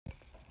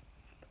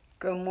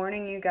Good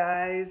morning, you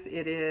guys.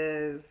 It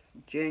is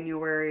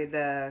January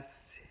the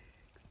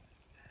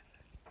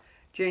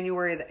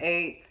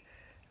 8th,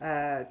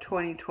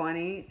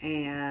 2020,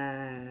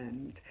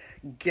 and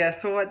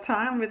guess what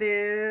time it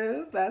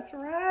is? That's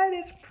right,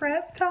 it's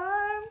prep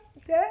time.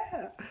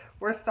 Yeah,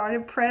 we're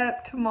starting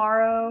prep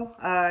tomorrow.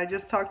 I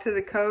just talked to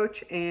the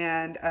coach,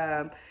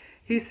 and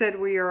he said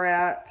we are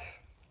at,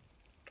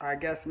 I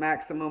guess,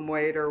 maximum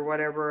weight or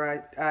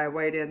whatever. I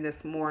weighed in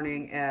this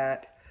morning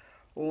at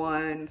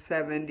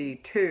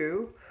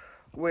 172,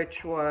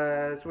 which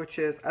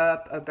is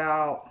up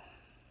about,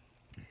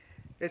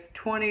 it's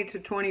 20 to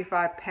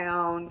 25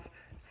 pounds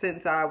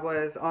since I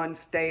was on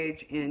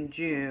stage in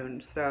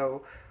June.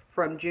 So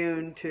from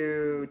June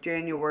to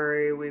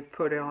January, we've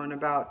put on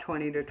about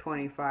 20 to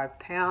 25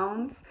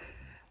 pounds.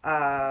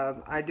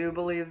 I do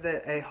believe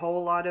that a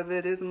whole lot of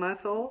it is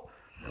muscle.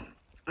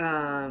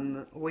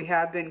 We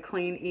have been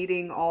clean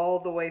eating all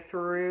the way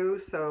through.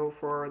 So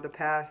for the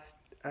past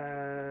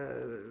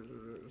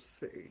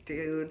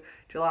June,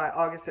 July,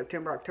 August,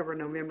 September, October,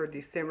 November,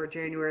 December,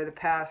 January, the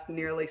past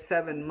nearly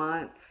 7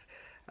 months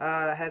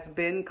has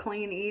been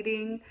clean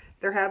eating.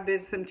 There have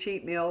been some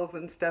cheat meals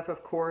and stuff,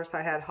 of course.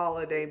 I had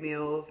holiday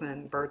meals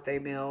and birthday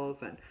meals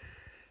and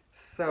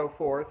so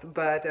forth.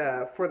 But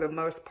for the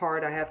most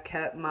part, I have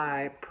kept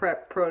my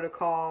prep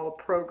protocol,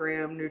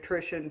 program,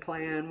 nutrition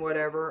plan,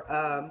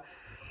 whatever.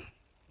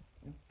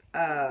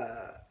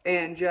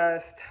 And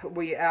just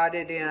we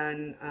added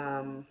in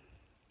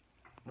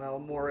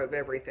more of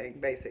everything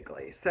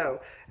basically.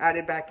 So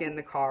added back in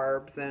the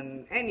carbs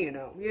and you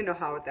know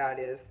how that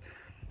is.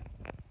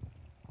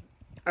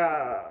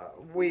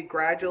 We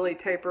gradually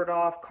tapered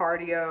off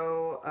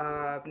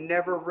cardio.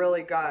 Never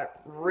really got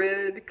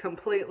rid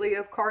completely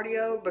of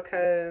cardio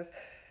because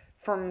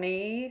for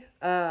me,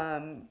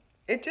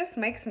 it just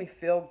makes me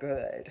feel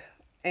good.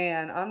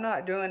 And I'm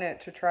not doing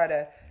it to try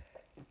to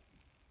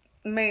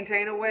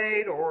maintain a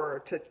weight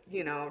or to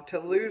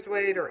lose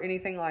weight or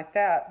anything like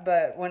that.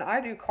 But when I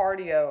do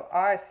cardio,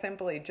 I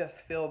simply just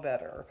feel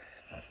better.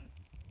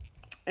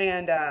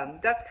 And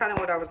that's kind of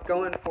what I was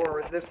going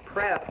for. This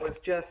prep was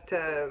just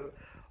to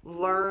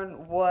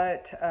learn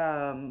what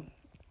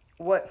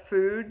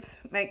foods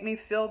make me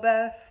feel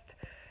best,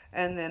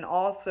 and then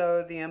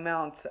also the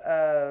amounts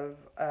of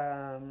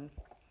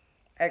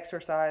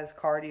exercise,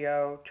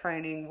 cardio,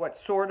 training, what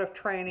sort of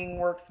training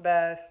works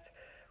best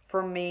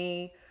for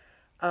me,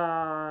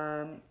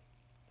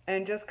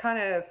 and just kind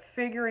of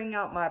figuring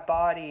out my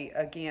body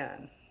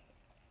again.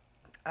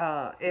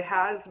 It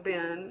has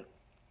been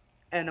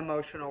an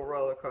emotional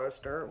roller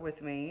coaster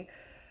with me.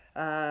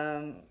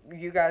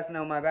 You guys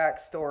know my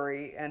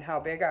backstory and how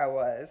big I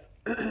was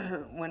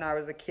when I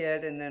was a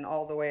kid, and then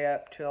all the way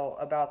up till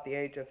about the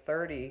age of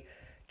 30,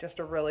 just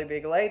a really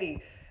big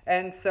lady.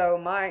 And so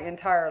my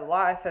entire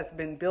life has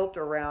been built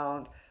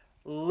around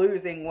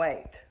losing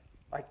weight.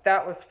 Like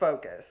that was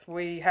focus.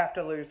 We have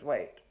to lose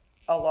weight,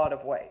 a lot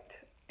of weight.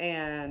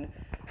 And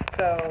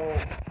so,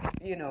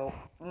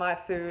 my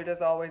food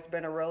has always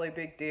been a really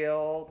big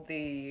deal.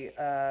 The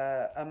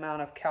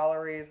amount of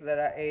calories that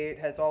I ate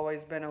has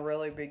always been a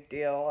really big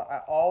deal. I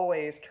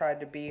always tried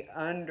to be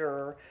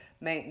under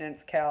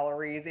maintenance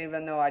calories,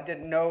 even though I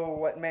didn't know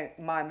what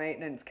my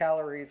maintenance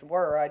calories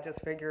were. I just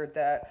figured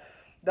that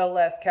the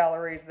less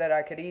calories that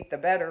I could eat, the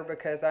better,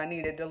 because I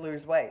needed to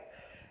lose weight.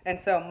 And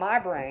so my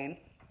brain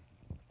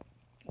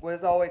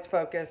was always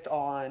focused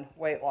on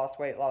weight loss,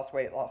 weight loss,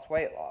 weight loss,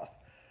 weight loss.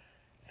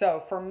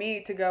 So for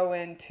me to go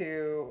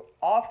into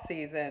off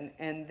season,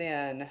 and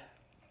then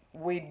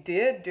we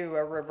did do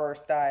a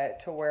reverse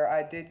diet to where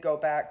I did go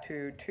back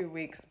to 2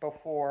 weeks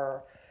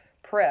before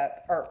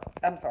prep, or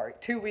I'm sorry,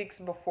 2 weeks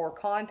before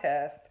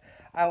contest.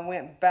 I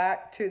went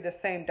back to the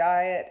same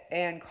diet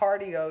and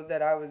cardio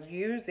that I was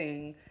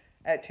using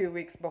at 2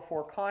 weeks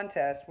before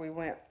contest. We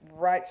went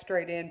right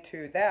straight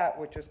into that,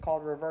 which is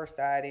called reverse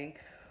dieting,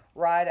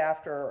 right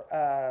after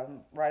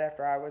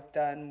I was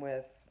done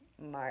with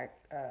my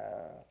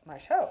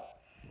show.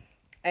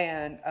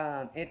 And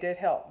it did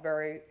help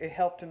it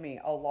helped me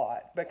a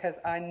lot because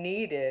I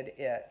needed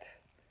it.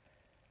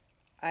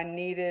 I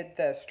needed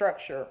the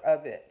structure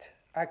of it.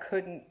 I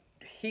couldn't,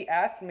 he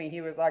asked me,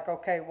 he was like,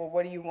 okay, well,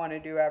 what do you want to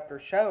do after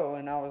show?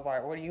 And I was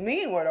like, what do you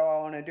mean, what do I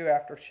want to do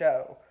after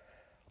show?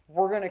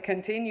 We're going to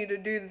continue to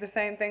do the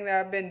same thing that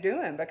I've been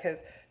doing because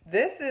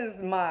this is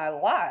my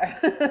life.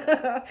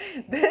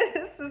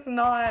 This is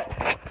not,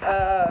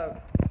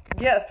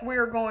 yes,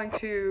 we're going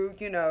to,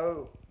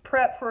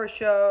 prep for a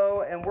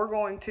show and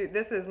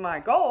this is my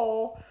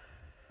goal,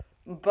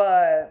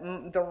 but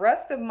the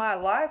rest of my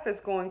life is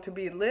going to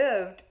be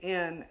lived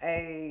in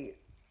a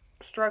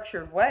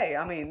structured way.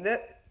 I mean,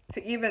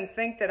 to even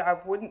think that I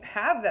wouldn't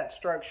have that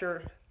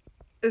structure,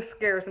 it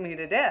scares me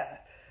to death.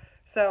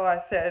 So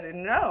I said,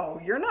 no,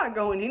 you're not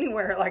going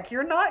anywhere. Like,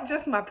 you're not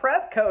just my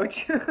prep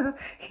coach.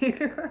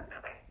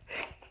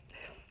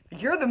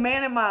 You're the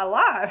man in my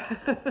life.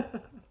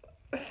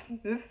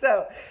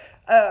 So,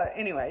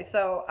 anyway,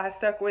 so I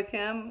stuck with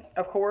him,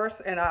 of course,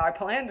 and I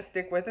plan to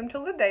stick with him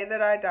till the day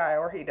that I die,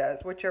 or he does,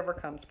 whichever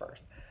comes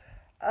first.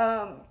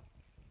 Um,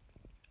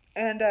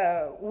 And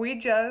we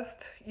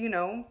just,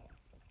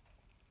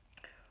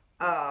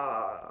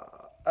 uh,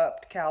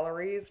 upped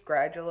calories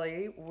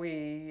gradually.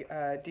 We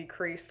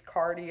decreased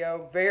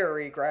cardio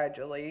very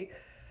gradually.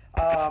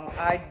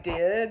 I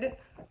did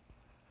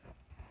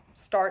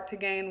start to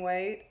gain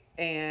weight,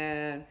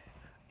 and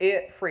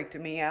it freaked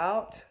me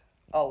out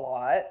a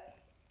lot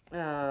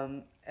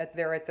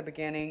at the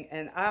beginning.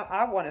 And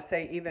I want to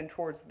say even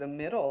towards the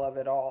middle of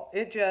it all,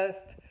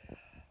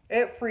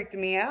 it freaked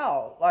me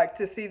out, like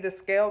to see the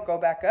scale go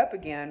back up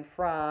again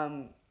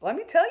from, let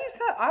me tell you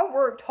something, I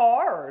worked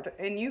hard,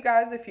 and you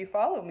guys, if you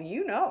follow me,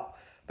 you know,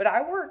 but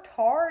I worked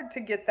hard to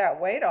get that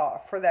weight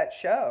off for that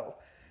show,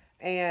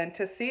 and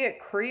to see it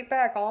creep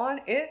back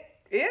on, it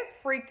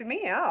freaked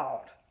me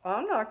out.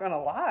 I'm not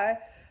gonna lie.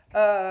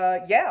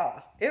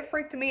 Yeah, it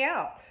freaked me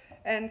out,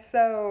 and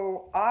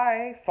so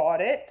I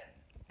fought it,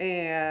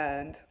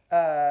 and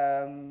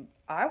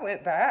I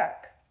went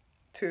back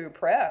to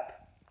prep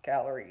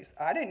calories.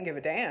 I didn't give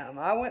a damn.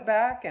 I went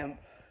back and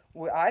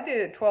I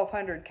did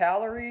 1,200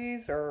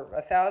 calories or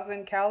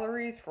 1,000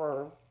 calories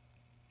for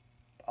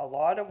a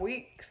lot of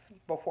weeks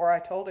before I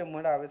told him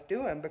what I was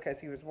doing, because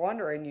he was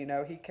wondering,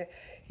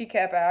 he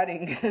kept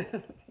adding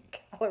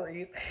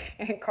calories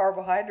and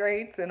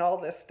carbohydrates and all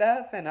this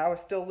stuff, and I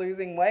was still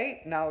losing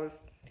weight, and I was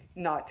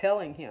not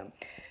telling him.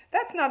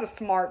 That's not a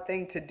smart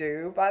thing to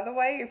do, by the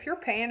way. If you're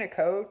paying a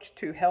coach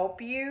to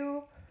help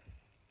you,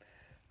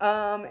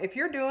 if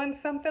you're doing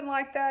something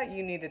like that,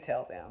 you need to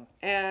tell them.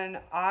 And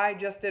I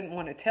just didn't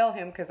want to tell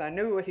him because I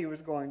knew what he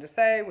was going to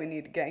say. We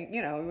need to gain,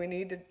 we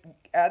need to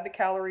add the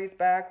calories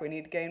back. We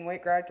need to gain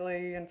weight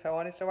gradually, and so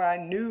on and so on. I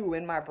knew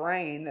in my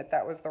brain that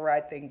that was the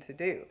right thing to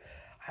do.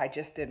 I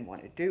just didn't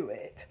want to do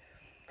it.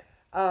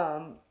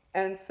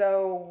 And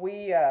so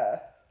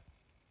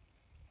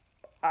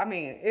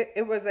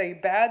it was a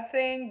bad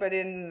thing, but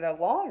in the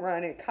long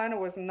run, it kind of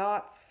was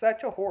not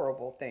such a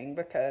horrible thing,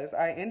 because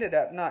I ended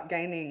up not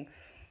gaining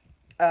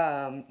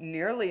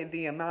nearly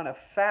the amount of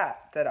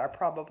fat that I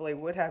probably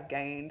would have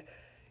gained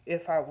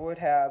if I would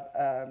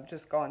have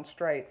just gone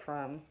straight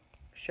from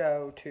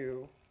show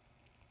to,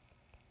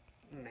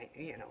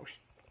 you know,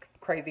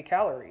 crazy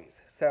calories.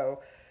 So,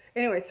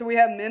 anyway, so we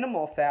have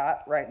minimal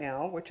fat right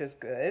now, which is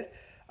good.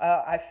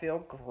 I feel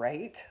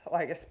great,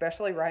 like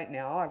especially right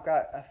now. I've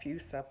got a few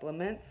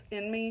supplements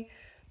in me,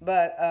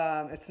 but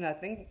it's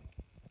nothing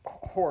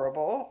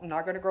horrible. I'm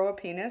not going to grow a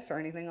penis or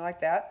anything like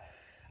that.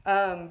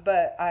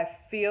 But I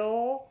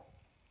feel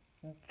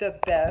the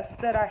best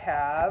that I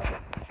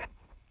have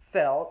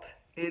felt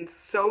in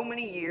so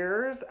many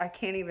years. I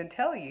can't even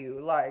tell you.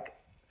 Like,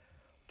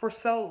 for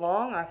so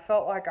long, I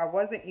felt like I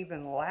wasn't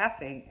even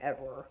laughing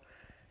ever.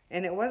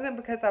 And it wasn't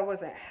because I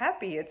wasn't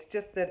happy. It's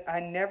just that I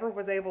never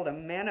was able to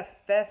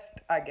manifest,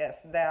 I guess,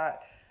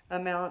 that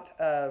amount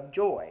of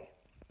joy.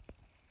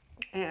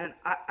 And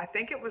I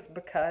think it was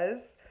because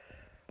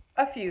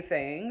a few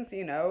things.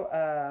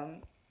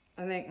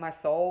 I think my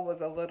soul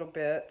was a little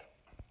bit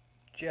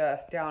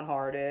just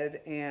downhearted,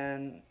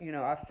 and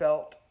I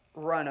felt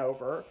run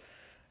over.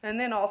 And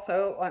then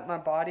also, like, my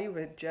body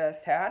would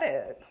just had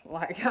it.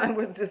 Like, I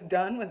was just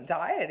done with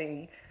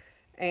dieting,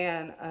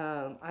 and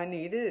I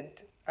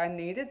needed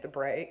the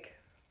break.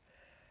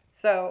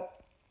 So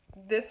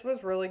this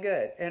was really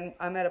good, and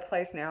I'm at a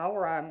place now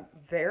where I'm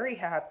very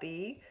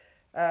happy.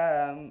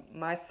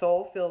 My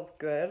soul feels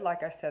good.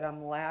 Like I said,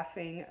 I'm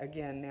laughing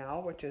again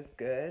now, which is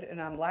good,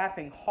 and I'm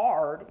laughing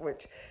hard,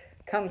 which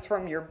comes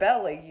from your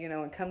belly,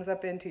 and comes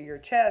up into your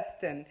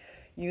chest, and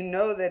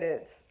that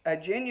it's a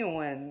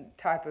genuine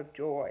type of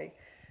joy,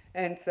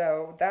 and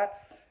so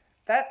that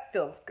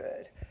feels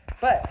good.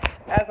 But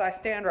as I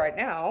stand right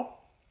now,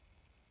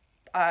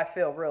 I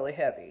feel really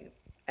heavy,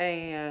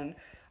 and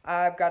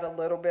I've got a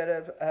little bit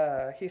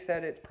of. He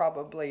said it's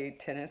probably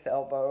tennis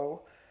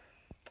elbow.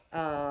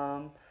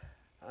 Um,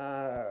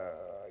 uh,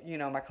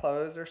 my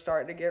clothes are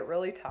starting to get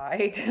really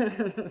tight.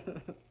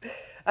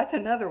 That's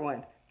another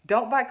one.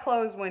 Don't buy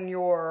clothes when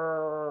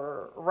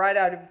you're right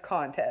out of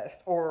contest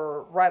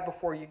or right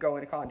before you go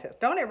into contest.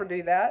 Don't ever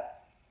do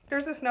that.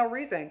 There's just no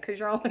reason, because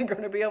you're only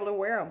going to be able to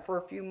wear them for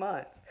a few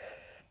months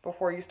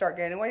before you start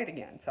gaining weight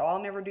again. So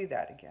I'll never do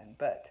that again.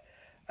 But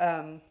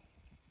um,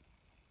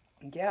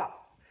 yeah.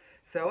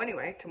 So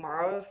anyway,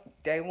 tomorrow's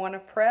day one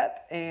of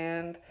prep,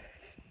 and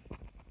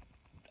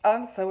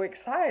I'm so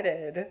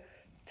excited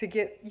to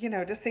get,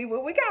 to see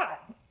what we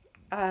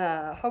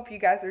got. Hope you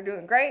guys are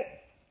doing great.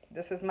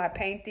 This is my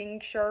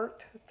painting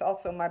shirt. It's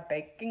also my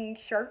baking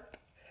shirt.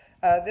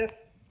 This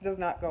does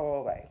not go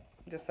away,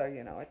 just so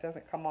you know. It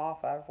doesn't come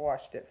off. I've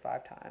washed it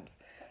 5 times.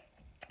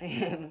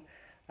 And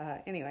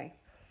anyway,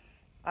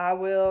 I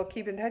will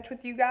keep in touch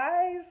with you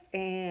guys,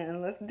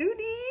 and let's do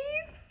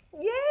these.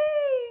 Yay!